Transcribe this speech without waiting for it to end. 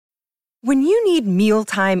When you need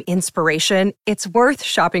mealtime inspiration, it's worth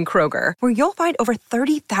shopping Kroger, where you'll find over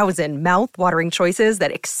 30,000 mouth-watering choices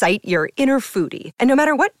that excite your inner foodie. And no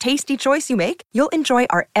matter what tasty choice you make, you'll enjoy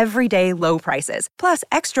our everyday low prices, plus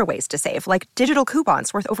extra ways to save, like digital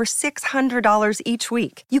coupons worth over $600 each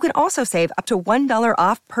week. You can also save up to $1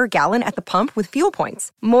 off per gallon at the pump with fuel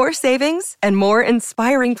points. More savings and more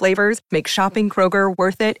inspiring flavors make shopping Kroger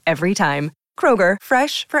worth it every time. Kroger,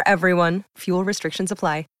 fresh for everyone. Fuel restrictions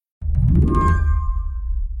apply.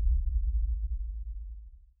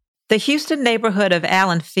 The Houston neighborhood of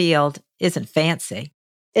Allen Field isn't fancy.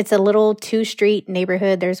 It's a little two-street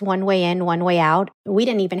neighborhood. There's one way in, one way out. We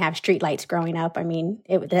didn't even have streetlights growing up. I mean,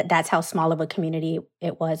 that's how small of a community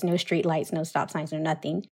it was. No streetlights, no stop signs, no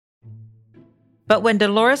nothing. But when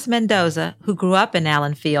Dolores Mendoza, who grew up in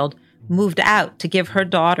Allen Field, moved out to give her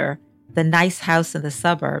daughter the nice house in the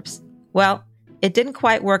suburbs, well, it didn't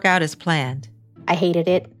quite work out as planned. I hated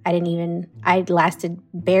it. I lasted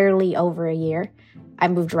barely over a year. I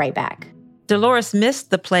moved right back. Dolores missed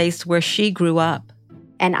the place where she grew up.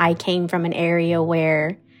 And I came from an area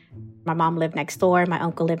where my mom lived next door, my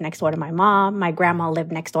uncle lived next door to my mom, my grandma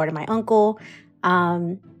lived next door to my uncle.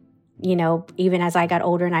 Even as I got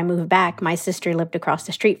older and I moved back, my sister lived across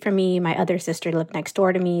the street from me. My other sister lived next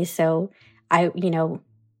door to me. So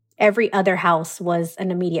every other house was an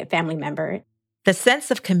immediate family member. The sense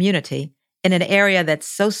of community in an area that's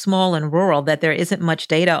so small and rural that there isn't much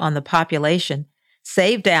data on the population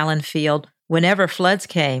saved Allen Field whenever floods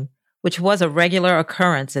came, which was a regular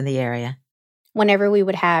occurrence in the area. Whenever we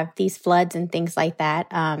would have these floods and things like that,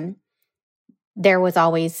 there was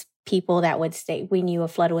always people that would say, we knew a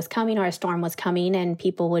flood was coming or a storm was coming, and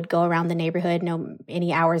people would go around the neighborhood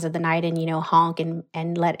any hours of the night and, honk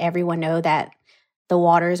and let everyone know that the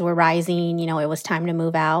waters were rising, it was time to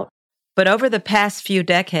move out. But over the past few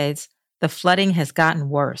decades, the flooding has gotten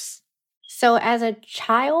worse. So as a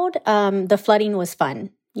child, the flooding was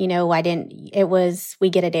fun. We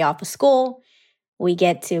get a day off of school. We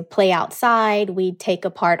get to play outside. We take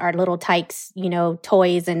apart our little tykes,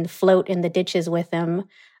 toys and float in the ditches with them.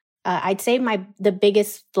 I'd say the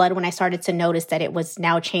biggest flood when I started to notice that it was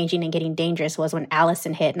now changing and getting dangerous was when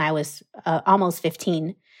Allison hit and I was almost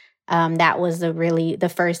 15. That was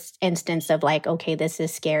the first instance of okay, this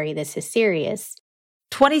is scary. This is serious.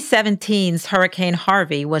 2017's Hurricane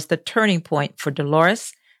Harvey was the turning point for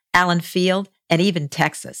Dolores, Allen Field, and even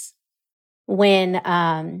Texas. When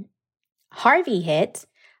Harvey hit,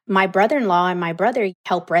 my brother-in-law and my brother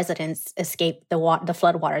helped residents escape the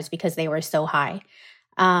floodwaters because they were so high.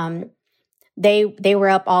 They were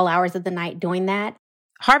up all hours of the night doing that.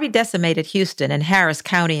 Harvey decimated Houston and Harris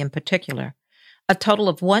County in particular. A total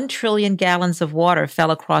of 1 trillion gallons of water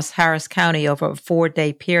fell across Harris County over a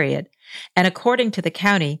 4-day period. And according to the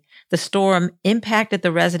county, the storm impacted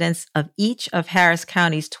the residents of each of Harris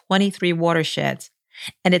County's 23 watersheds.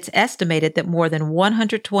 And it's estimated that more than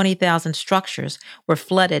 120,000 structures were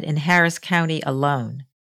flooded in Harris County alone.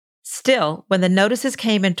 Still, when the notices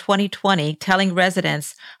came in 2020 telling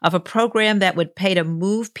residents of a program that would pay to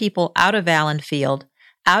move people out of Allen Field,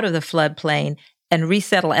 out of the floodplain, and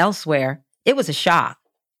resettle elsewhere, it was a shock.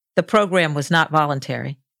 The program was not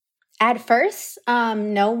voluntary. At first,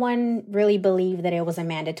 no one really believed that it was a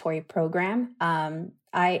mandatory program.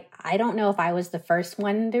 I don't know if I was the first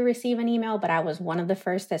one to receive an email, but I was one of the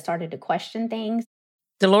first that started to question things.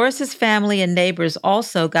 Dolores' family and neighbors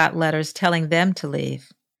also got letters telling them to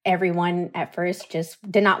leave. Everyone at first just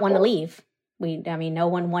did not want to leave. No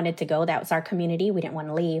one wanted to go. That was our community. We didn't want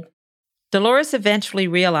to leave. Dolores eventually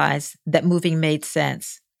realized that moving made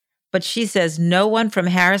sense. But she says no one from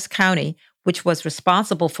Harris County, which was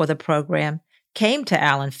responsible for the program, came to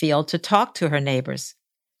Allen Field to talk to her neighbors.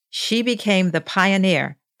 She became the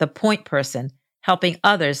pioneer, the point person, helping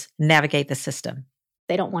others navigate the system.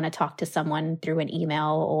 They don't want to talk to someone through an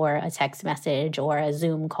email or a text message or a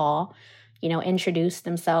Zoom call, introduce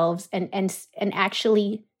themselves and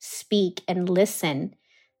actually speak and listen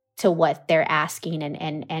to what they're asking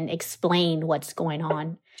and explain what's going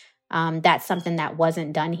on. That's something that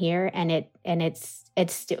wasn't done here, and it's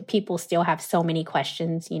still, people still have so many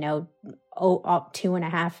questions,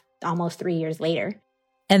 2.5, almost 3 years later.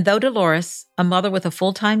 And though Dolores, a mother with a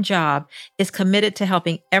full-time job, is committed to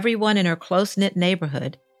helping everyone in her close-knit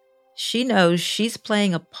neighborhood, she knows she's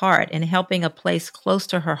playing a part in helping a place close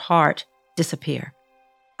to her heart disappear.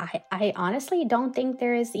 I honestly don't think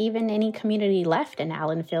there is even any community left in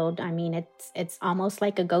Allen Field. It's almost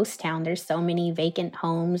like a ghost town. There's so many vacant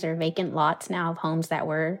homes or vacant lots now of homes that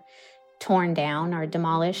were torn down or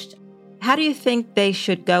demolished. How do you think they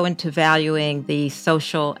should go into valuing the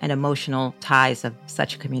social and emotional ties of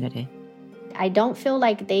such a community? I don't feel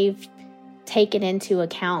like they've taken into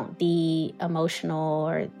account the emotional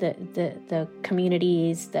or the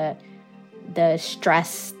communities, the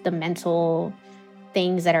stress, the mental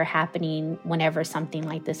things that are happening whenever something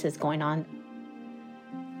like this is going on.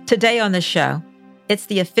 Today on the show, it's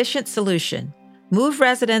the efficient solution. Move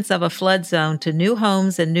residents of a flood zone to new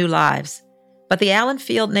homes and new lives. But the Allen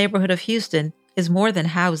Field neighborhood of Houston is more than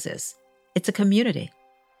houses. It's a community.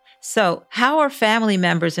 So, how are family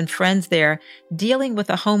members and friends there dealing with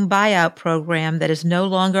a home buyout program that is no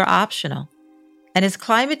longer optional? And as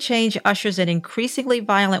climate change ushers in increasingly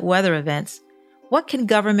violent weather events, what can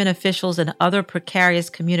government officials and other precarious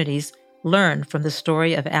communities learn from the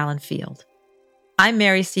story of Allen Field? I'm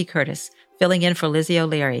Mary C. Curtis, filling in for Lizzie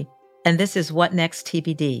O'Leary, and this is What Next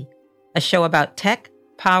TBD, a show about tech,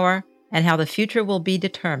 power, and how the future will be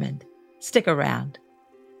determined. Stick around.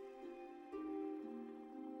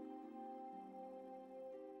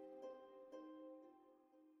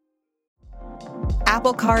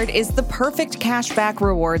 Apple Card is the perfect cashback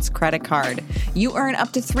rewards credit card. You earn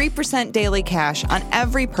up to 3% daily cash on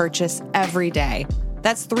every purchase every day.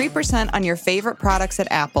 That's 3% on your favorite products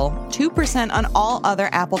at Apple, 2% on all other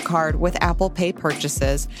Apple Card with Apple Pay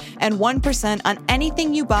purchases, and 1% on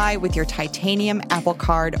anything you buy with your titanium Apple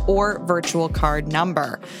Card or virtual card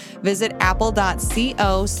number. Visit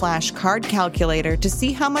apple.co/card calculator to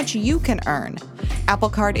see how much you can earn. Apple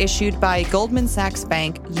Card issued by Goldman Sachs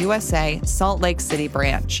Bank, USA, Salt Lake City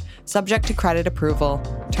branch. Subject to credit approval.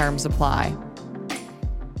 Terms apply.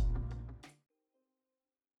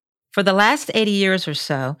 For the last 80 years or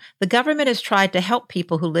so, the government has tried to help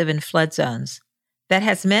people who live in flood zones. That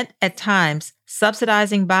has meant, at times,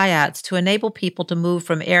 subsidizing buyouts to enable people to move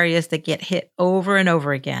from areas that get hit over and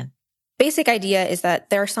over again. Basic idea is that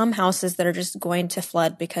there are some houses that are just going to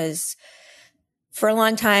flood because for a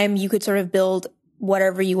long time you could sort of build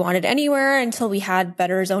whatever you wanted anywhere until we had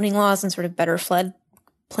better zoning laws and sort of better flood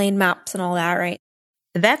plain maps and all that, right?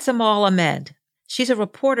 That's Amal Ahmed. She's a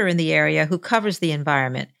reporter in the area who covers the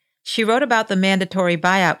environment. She wrote about the mandatory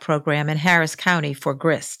buyout program in Harris County for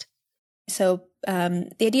Grist. So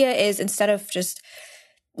the idea is instead of just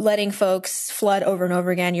letting folks flood over and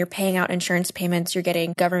over again, you're paying out insurance payments, you're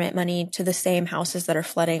getting government money to the same houses that are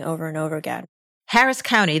flooding over and over again. Harris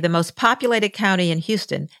County, the most populated county in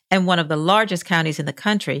Houston and one of the largest counties in the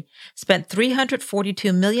country, spent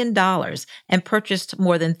 $342 million and purchased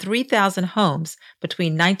more than 3,000 homes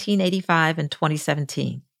between 1985 and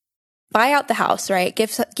 2017. Buy out the house, right?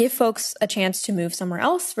 Give folks a chance to move somewhere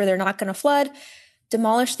else where they're not going to flood,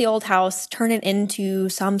 demolish the old house, turn it into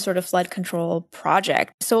some sort of flood control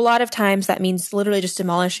project. So a lot of times that means literally just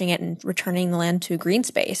demolishing it and returning the land to green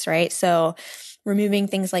space, right? So removing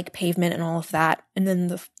things like pavement and all of that. And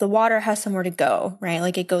then the water has somewhere to go, right?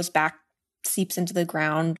 Like it goes back, seeps into the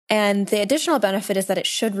ground. And the additional benefit is that it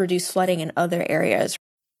should reduce flooding in other areas.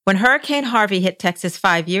 When Hurricane Harvey hit Texas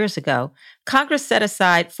 5 years ago, Congress set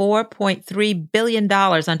aside $4.3 billion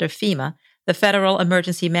under FEMA, the Federal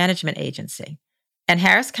Emergency Management Agency. And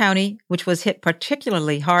Harris County, which was hit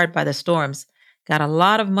particularly hard by the storms, got a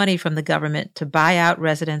lot of money from the government to buy out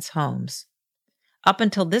residents' homes. Up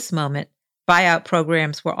until this moment, buyout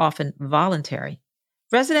programs were often voluntary.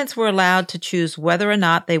 Residents were allowed to choose whether or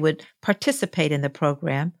not they would participate in the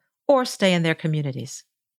program or stay in their communities.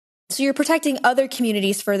 So you're protecting other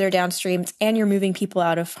communities further downstream and you're moving people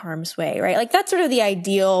out of harm's way, right? Like that's sort of the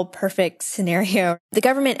ideal, perfect scenario. The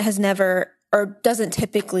government has never or doesn't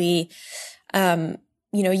typically,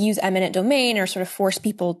 use eminent domain or sort of force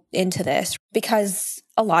people into this because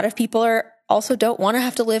a lot of people also don't want to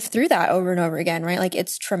have to live through that over and over again, right? Like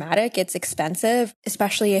it's traumatic, it's expensive,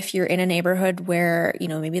 especially if you're in a neighborhood where,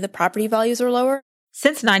 maybe the property values are lower.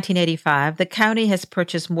 Since 1985, the county has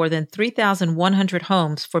purchased more than 3,100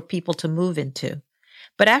 homes for people to move into.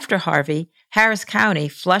 But after Harvey, Harris County,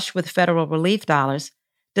 flush with federal relief dollars,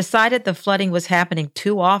 decided the flooding was happening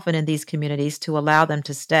too often in these communities to allow them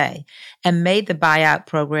to stay, and made the buyout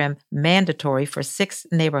program mandatory for 6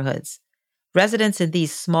 neighborhoods. Residents in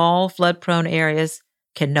these small, flood-prone areas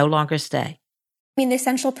can no longer stay. The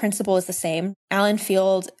essential principle is the same. Allen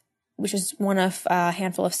Field, which is one of a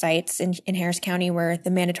handful of sites in Harris County where the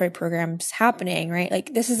mandatory program's happening, right?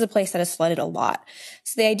 Like this is a place that has flooded a lot.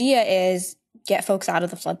 So the idea is get folks out of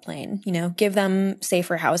the floodplain, give them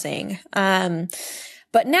safer housing.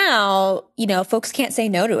 But now, folks can't say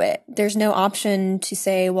no to it. There's no option to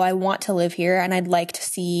say, well, I want to live here and I'd like to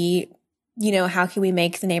see, how can we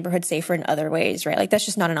make the neighborhood safer in other ways, right? Like that's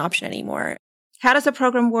just not an option anymore. How does the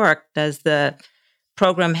program work? Does the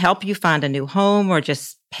program help you find a new home or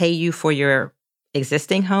just pay you for your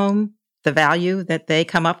existing home, the value that they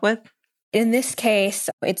come up with? In this case,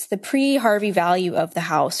 it's the pre-Harvey value of the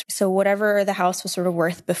house. So whatever the house was sort of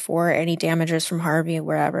worth before any damages from Harvey or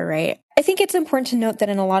wherever, right? I think it's important to note that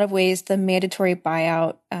in a lot of ways, the mandatory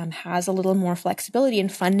buyout has a little more flexibility in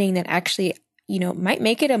funding that actually, might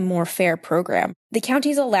make it a more fair program. The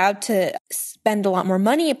county's allowed to spend a lot more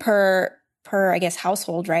money per, I guess,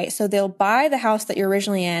 household, right? So they'll buy the house that you're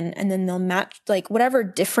originally in, and then they'll match like whatever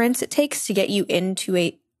difference it takes to get you into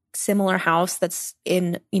a similar house that's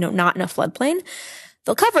in, not in a floodplain.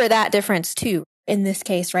 They'll cover that difference too. In this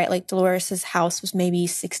case, right? Like Dolores's house was maybe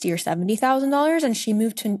 $60,000 or $70,000, and she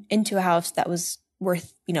moved into a house that was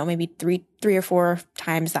worth, maybe three or four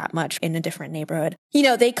times that much in a different neighborhood.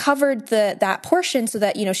 They covered that portion so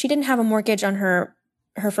that, she didn't have a mortgage on her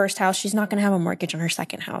first house. She's not going to have a mortgage on her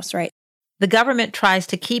second house, right? The government tries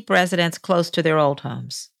to keep residents close to their old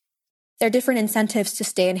homes. There are different incentives to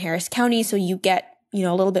stay in Harris County, so you get a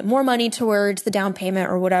little bit more money towards the down payment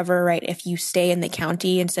or whatever, right? If you stay in the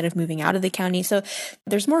county instead of moving out of the county. So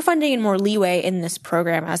there's more funding and more leeway in this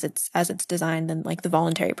program as it's designed than like the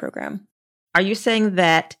voluntary program. Are you saying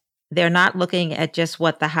that they're not looking at just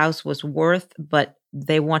what the house was worth, but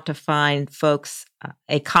they want to find folks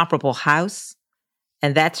a comparable house?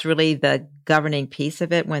 And that's really the governing piece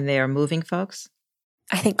of it when they're moving folks?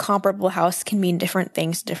 I think comparable house can mean different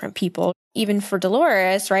things to different people. Even for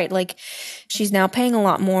Dolores, right? Like she's now paying a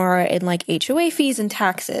lot more in like HOA fees and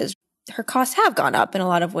taxes. Her costs have gone up in a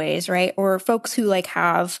lot of ways, right? Or folks who like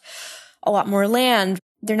have a lot more land,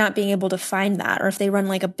 they're not being able to find that. Or if they run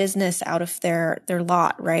like a business out of their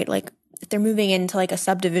lot, right? Like if they're moving into like a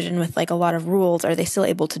subdivision with like a lot of rules, are they still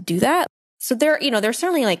able to do that? So there's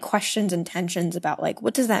certainly like questions and tensions about like,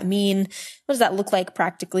 what does that mean? What does that look like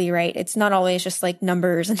practically, right? It's not always just like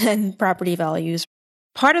numbers and then property values.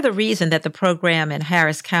 Part of the reason that the program in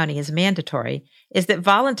Harris County is mandatory is that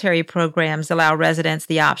voluntary programs allow residents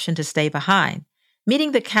the option to stay behind,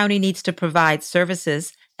 meaning the county needs to provide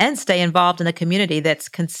services and stay involved in a community that's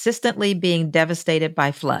consistently being devastated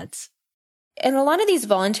by floods. In a lot of these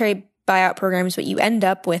voluntary buyout programs, what you end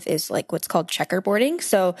up with is like what's called checkerboarding.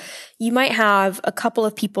 So you might have a couple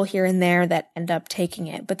of people here and there that end up taking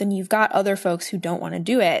it, but then you've got other folks who don't want to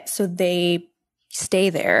do it. So they stay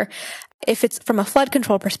there. If it's from a flood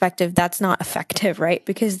control perspective, that's not effective, right?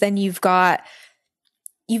 Because then you've got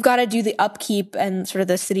to do the upkeep and sort of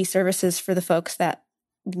the city services for the folks that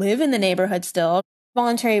live in the neighborhood still.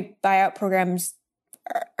 Voluntary buyout programs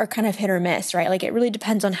are kind of hit or miss, right? Like it really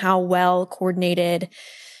depends on how well coordinated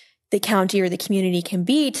the county or the community can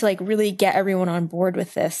be to like really get everyone on board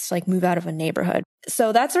with this, like move out of a neighborhood.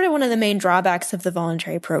 So that's sort of one of the main drawbacks of the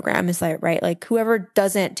voluntary program is that, right? Like whoever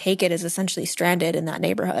doesn't take it is essentially stranded in that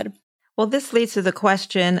neighborhood. Well, this leads to the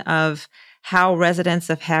question of how residents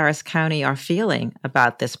of Harris County are feeling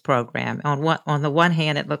about this program. On the one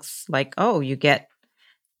hand, it looks like, oh, you get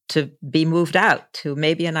to be moved out to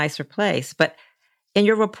maybe a nicer place. But in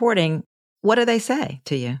your reporting, what do they say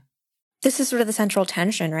to you? This is sort of the central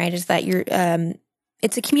tension, right? Is that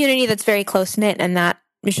it's a community that's very close knit and that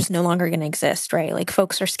is just no longer going to exist, right? Like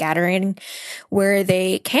folks are scattering where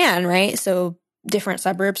they can, right? So different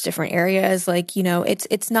suburbs, different areas, like,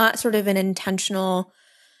 it's not sort of an intentional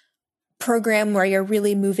program where you're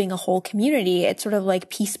really moving a whole community. It's sort of like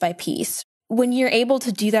piece by piece. When you're able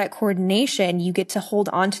to do that coordination, you get to hold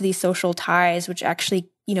on to these social ties, which actually,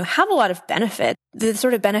 have a lot of benefit. The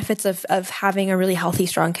sort of benefits of having a really healthy,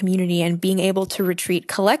 strong community and being able to retreat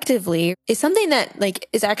collectively is something that like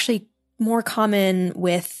is actually more common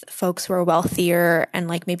with folks who are wealthier and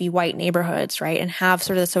like maybe white neighborhoods, right? And have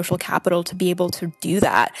sort of the social capital to be able to do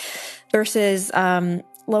that versus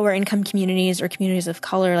lower income communities or communities of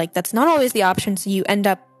color. Like that's not always the option. So you end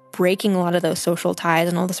up breaking a lot of those social ties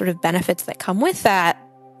and all the sort of benefits that come with that,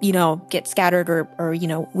 get scattered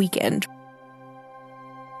or weakened.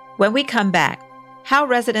 When we come back, how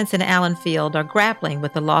residents in Allen Field are grappling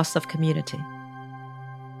with the loss of community.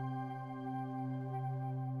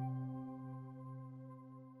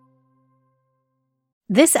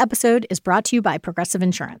 This episode is brought to you by Progressive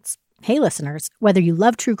Insurance. Hey, listeners, whether you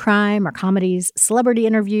love true crime or comedies, celebrity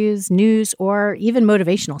interviews, news, or even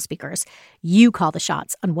motivational speakers, you call the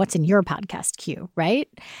shots on what's in your podcast queue, right?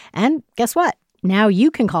 And guess what? Now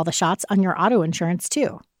you can call the shots on your auto insurance,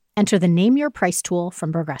 too. Enter the Name Your Price tool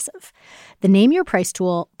from Progressive. The Name Your Price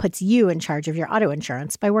tool puts you in charge of your auto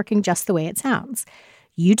insurance by working just the way it sounds.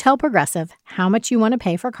 You tell Progressive how much you want to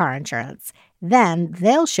pay for car insurance. Then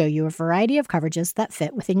they'll show you a variety of coverages that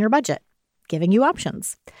fit within your budget, giving you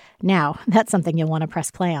options. Now, that's something you'll want to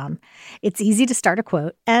press play on. It's easy to start a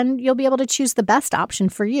quote, and you'll be able to choose the best option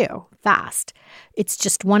for you fast. It's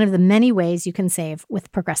just one of the many ways you can save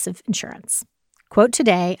with Progressive Insurance. Quote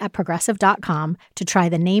today at Progressive.com to try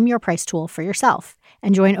the Name Your Price tool for yourself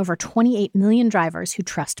and join over 28 million drivers who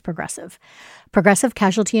trust Progressive. Progressive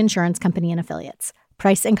Casualty Insurance Company and Affiliates.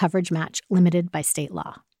 Price and coverage match limited by state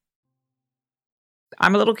law.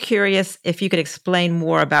 I'm a little curious if you could explain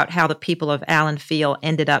more about how the people of Allen Field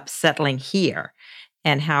ended up settling here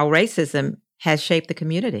and how racism has shaped the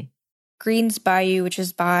community. Greens Bayou, which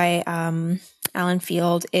is by Allen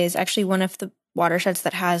Field, is actually one of the watersheds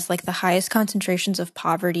that has like the highest concentrations of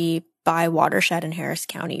poverty by watershed in Harris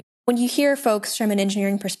County. When you hear folks from an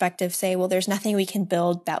engineering perspective say, well, there's nothing we can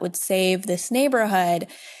build that would save this neighborhood,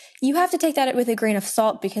 you have to take that with a grain of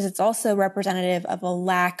salt because it's also representative of a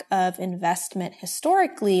lack of investment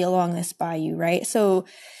historically along this bayou, right? So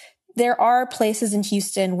there are places in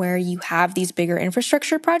Houston where you have these bigger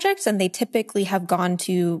infrastructure projects, and they typically have gone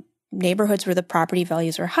to neighborhoods where the property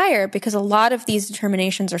values are higher because a lot of these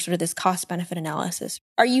determinations are sort of this cost benefit analysis.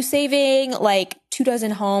 Are you saving like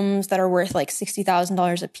 24 homes that are worth like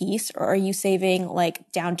 $60,000 a piece, or are you saving like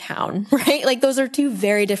downtown, right? Like those are two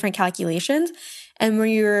very different calculations. And when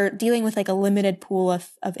you're dealing with like a limited pool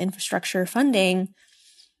of infrastructure funding,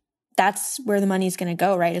 that's where the money's going to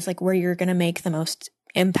go, right? It's like where you're going to make the most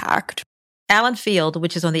impact. Allen Field,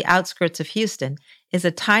 which is on the outskirts of Houston, is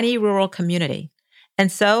a tiny rural community. And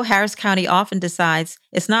so Harris County often decides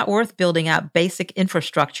it's not worth building out basic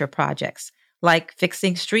infrastructure projects like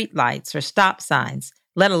fixing streetlights or stop signs,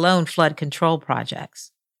 let alone flood control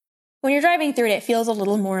projects. When you're driving through it, it feels a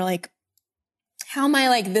little more like, how am I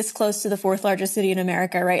like this close to the fourth largest city in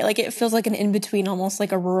America, right? Like it feels like an in-between, almost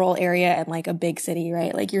like a rural area and like a big city,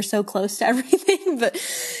 right? Like you're so close to everything, but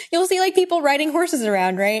you'll see like people riding horses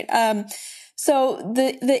around, right? So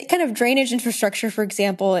the kind of drainage infrastructure, for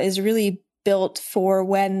example, is really built for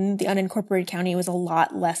when the unincorporated county was a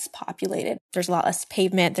lot less populated. There's a lot less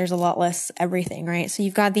pavement. There's a lot less everything, right? So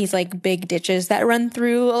you've got these like big ditches that run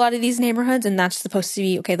through a lot of these neighborhoods, and that's supposed to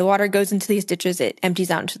be, okay, the water goes into these ditches, it empties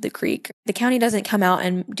out into the creek. The county doesn't come out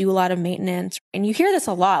and do a lot of maintenance. And you hear this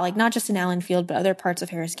a lot, like not just in Allen Field, but other parts of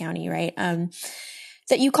Harris County, right?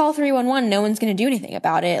 That you call 311, no one's going to do anything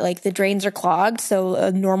about it. Like the drains are clogged. So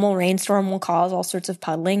a normal rainstorm will cause all sorts of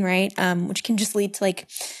puddling, right? Which can just lead to like,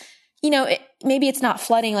 you know, maybe it's not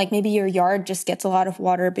flooding, like maybe your yard just gets a lot of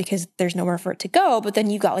water because there's nowhere for it to go, but then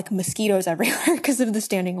you've got like mosquitoes everywhere because of the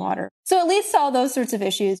standing water. So it leads to all those sorts of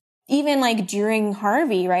issues. Even like during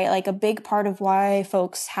Harvey, right? Like a big part of why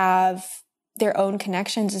folks have their own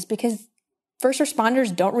connections is because first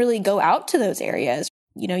responders don't really go out to those areas.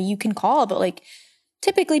 You know, you can call, but like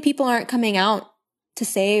typically people aren't coming out to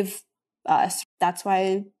save us. That's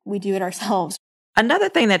why we do it ourselves. Another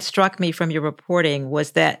thing that struck me from your reporting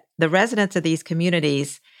was that the residents of these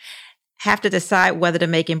communities have to decide whether to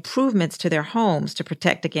make improvements to their homes to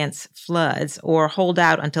protect against floods or hold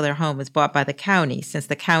out until their home is bought by the county, since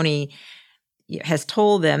the county has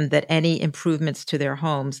told them that any improvements to their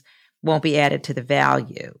homes won't be added to the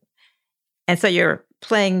value. And so you're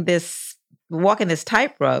walking this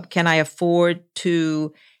tightrope. Can I afford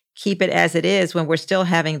to keep it as it is when we're still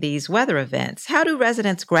having these weather events? How do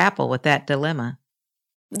residents grapple with that dilemma?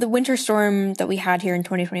 The winter storm that we had here in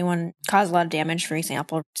 2021 caused a lot of damage, for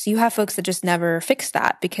example. So you have folks that just never fix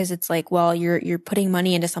that because it's like, well, you're putting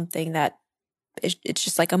money into something that it's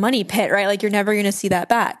just like a money pit, right? Like you're never going to see that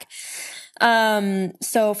back.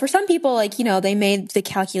 So for some people, like, you know, they made the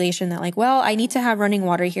calculation that like, well, I need to have running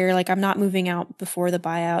water here. Like I'm not moving out before the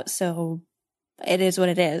buyout. So it is what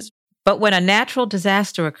it is. But when a natural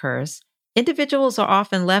disaster occurs, individuals are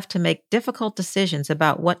often left to make difficult decisions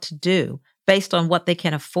about what to do based on what they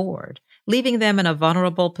can afford, leaving them in a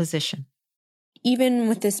vulnerable position. Even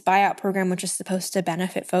with this buyout program, which is supposed to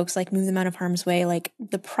benefit folks, like move them out of harm's way, like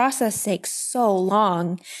the process takes so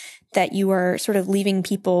long that you are sort of leaving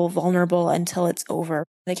people vulnerable until it's over.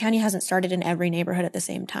 The county hasn't started in every neighborhood at the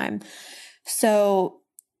same time. So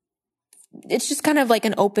it's just kind of like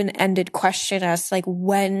an open-ended question as to like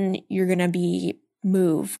when you're going to be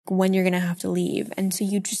moved, when you're going to have to leave. And so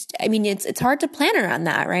you just, I mean, it's hard to plan around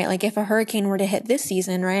that, right? Like if a hurricane were to hit this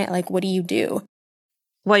season, right? Like what do you do?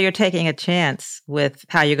 Well, you're taking a chance with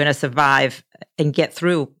how you're going to survive and get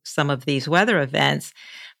through some of these weather events.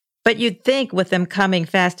 But you'd think with them coming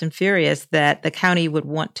fast and furious that the county would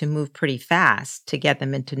want to move pretty fast to get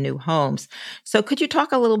them into new homes. So could you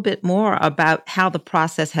talk a little bit more about how the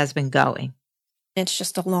process has been going? It's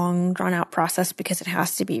just a long, drawn-out process because it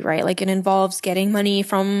has to be, right? Like it involves getting money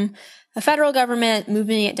from the federal government,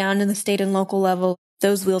 moving it down to the state and local level.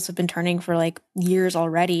 Those wheels have been turning for like years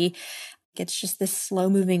already. It's just this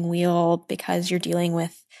slow-moving wheel because you're dealing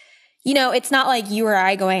with, you know, it's not like you or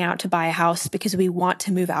I going out to buy a house because we want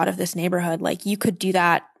to move out of this neighborhood. Like you could do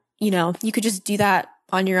that you could just do that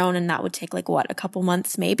on your own and that would take a couple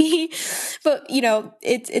months maybe. But,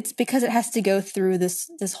 it's because it has to go through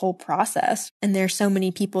this whole process and there's so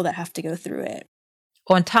many people that have to go through it.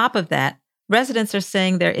 On top of that, residents are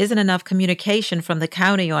saying there isn't enough communication from the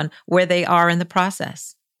county on where they are in the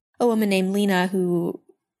process. A woman named Lena who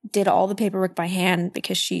did all the paperwork by hand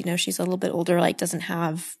because she's a little bit older, doesn't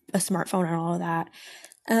have a smartphone and all of that.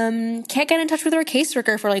 Can't get in touch with her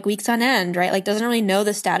caseworker for weeks on end, right? Doesn't really know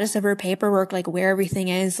the status of her paperwork, where everything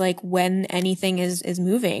is, when anything is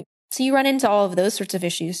moving. So you run into all of those sorts of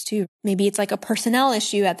issues too. Maybe it's a personnel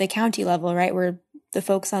issue at the county level, right? Where the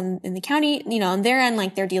folks in the county, on their end,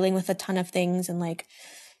 they're dealing with a ton of things and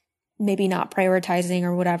maybe not prioritizing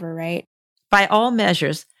or whatever, right? By all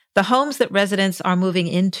measures, the homes that residents are moving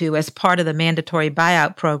into as part of the mandatory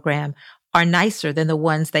buyout program are nicer than the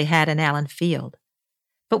ones they had in Allen Field.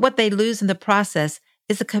 But what they lose in the process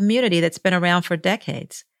is a community that's been around for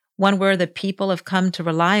decades, one where the people have come to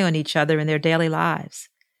rely on each other in their daily lives.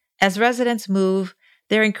 As residents move,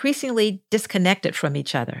 they're increasingly disconnected from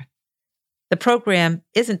each other. The program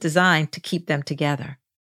isn't designed to keep them together.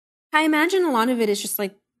 I imagine a lot of it is just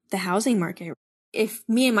the housing market. If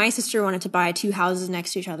me and my sister wanted to buy 2 houses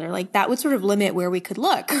next to each other, that would sort of limit where we could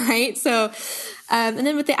look, right? So, and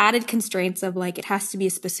then with the added constraints of it has to be a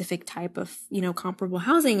specific type of, comparable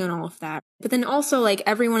housing and all of that. But then also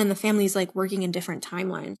everyone in the family is working in different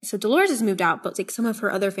timelines. So Dolores has moved out, but some of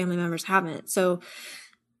her other family members haven't. So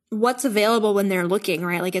what's available when they're looking,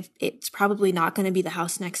 right? It's probably not going to be the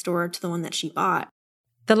house next door to the one that she bought.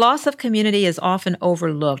 The loss of community is often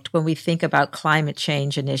overlooked when we think about climate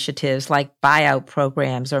change initiatives like buyout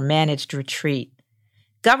programs or managed retreat.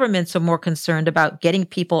 Governments are more concerned about getting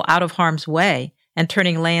people out of harm's way and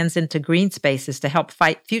turning lands into green spaces to help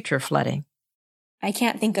fight future flooding. I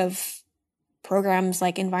can't think of programs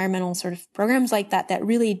environmental sort of programs that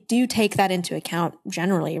really do take that into account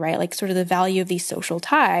generally, right? Sort of the value of these social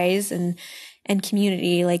ties and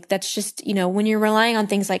community. That's just, when you're relying on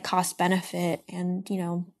things like cost benefit and,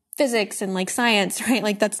 physics and science,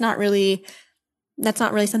 right? That's not really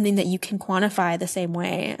something that you can quantify the same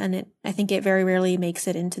way. And I think it very rarely makes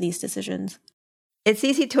it into these decisions. It's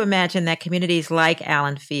easy to imagine that communities like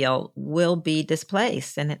Allen Field will be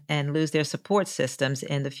displaced and lose their support systems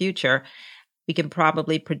in the future. We can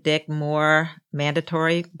probably predict more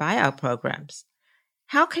mandatory buyout programs.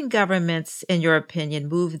 How can governments, in your opinion,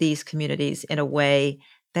 move these communities in a way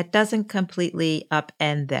that doesn't completely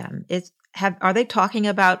upend them? Are they talking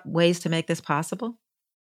about ways to make this possible?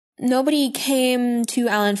 Nobody came to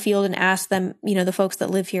Allen Field and asked them, the folks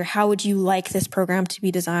that live here, how would you like this program to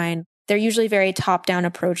be designed? They're usually very top-down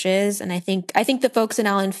approaches. And I think the folks in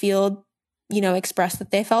Allen Field, expressed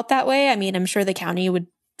that they felt that way. I mean, I'm sure the county would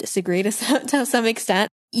disagree to some extent.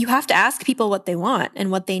 You have to ask people what they want and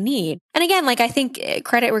what they need. And again, I think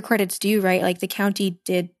credit where credit's due, right? The county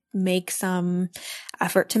did make some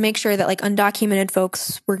effort to make sure that undocumented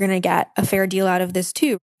folks were going to get a fair deal out of this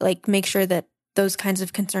too. Make sure that those kinds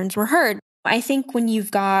of concerns were heard. I think when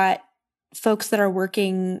you've got folks that are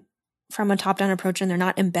working from a top-down approach and they're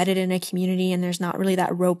not embedded in a community and there's not really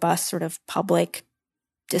that robust sort of public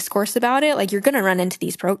discourse about it, you're going to run into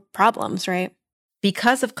these problems, right?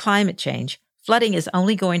 Because of climate change, flooding is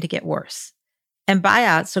only going to get worse. And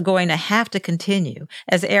buyouts are going to have to continue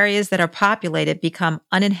as areas that are populated become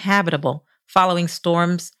uninhabitable following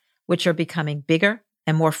storms, which are becoming bigger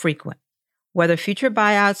and more frequent. Whether future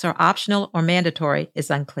buyouts are optional or mandatory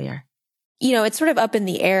is unclear. It's sort of up in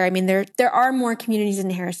the air. I mean, there are more communities in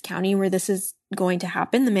Harris County where this is going to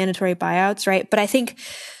happen, the mandatory buyouts, right? But I think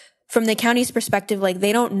from the county's perspective,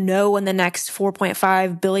 they don't know when the next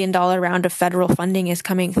 $4.5 billion round of federal funding is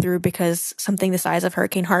coming through because something the size of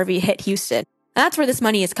Hurricane Harvey hit Houston. And that's where this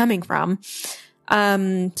money is coming from.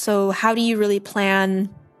 So how do you really plan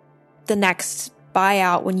the next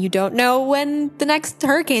buyout when you don't know when the next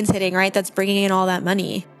hurricane's hitting, right? That's bringing in all that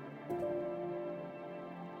money.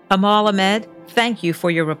 Amal Ahmed, thank you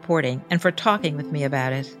for your reporting and for talking with me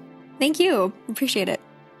about it. Thank you. Appreciate it.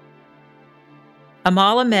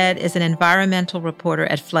 Amal Ahmed is an environmental reporter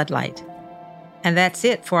at Floodlight. And that's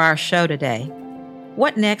it for our show today.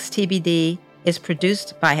 What Next TBD is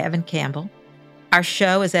produced by Evan Campbell. Our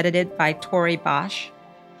show is edited by Tori Bosch.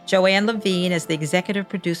 Joanne Levine is the executive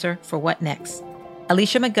producer for What Next.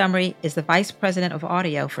 Alicia Montgomery is the vice president of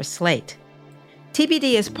audio for Slate.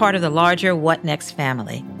 TBD is part of the larger What Next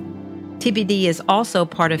family. TBD is also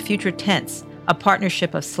part of Future Tense, a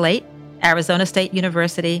partnership of Slate, Arizona State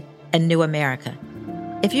University, and New America.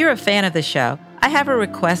 If you're a fan of the show, I have a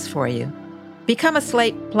request for you. Become a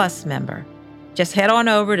Slate Plus member. Just head on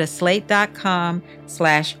over to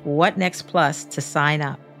slate.com/whatnextplus to sign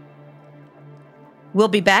up. We'll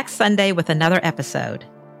be back Sunday with another episode.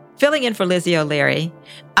 Filling in for Lizzie O'Leary,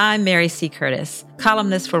 I'm Mary C. Curtis,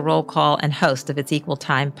 columnist for Roll Call and host of its Equal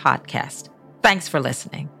Time podcast. Thanks for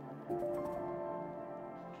listening.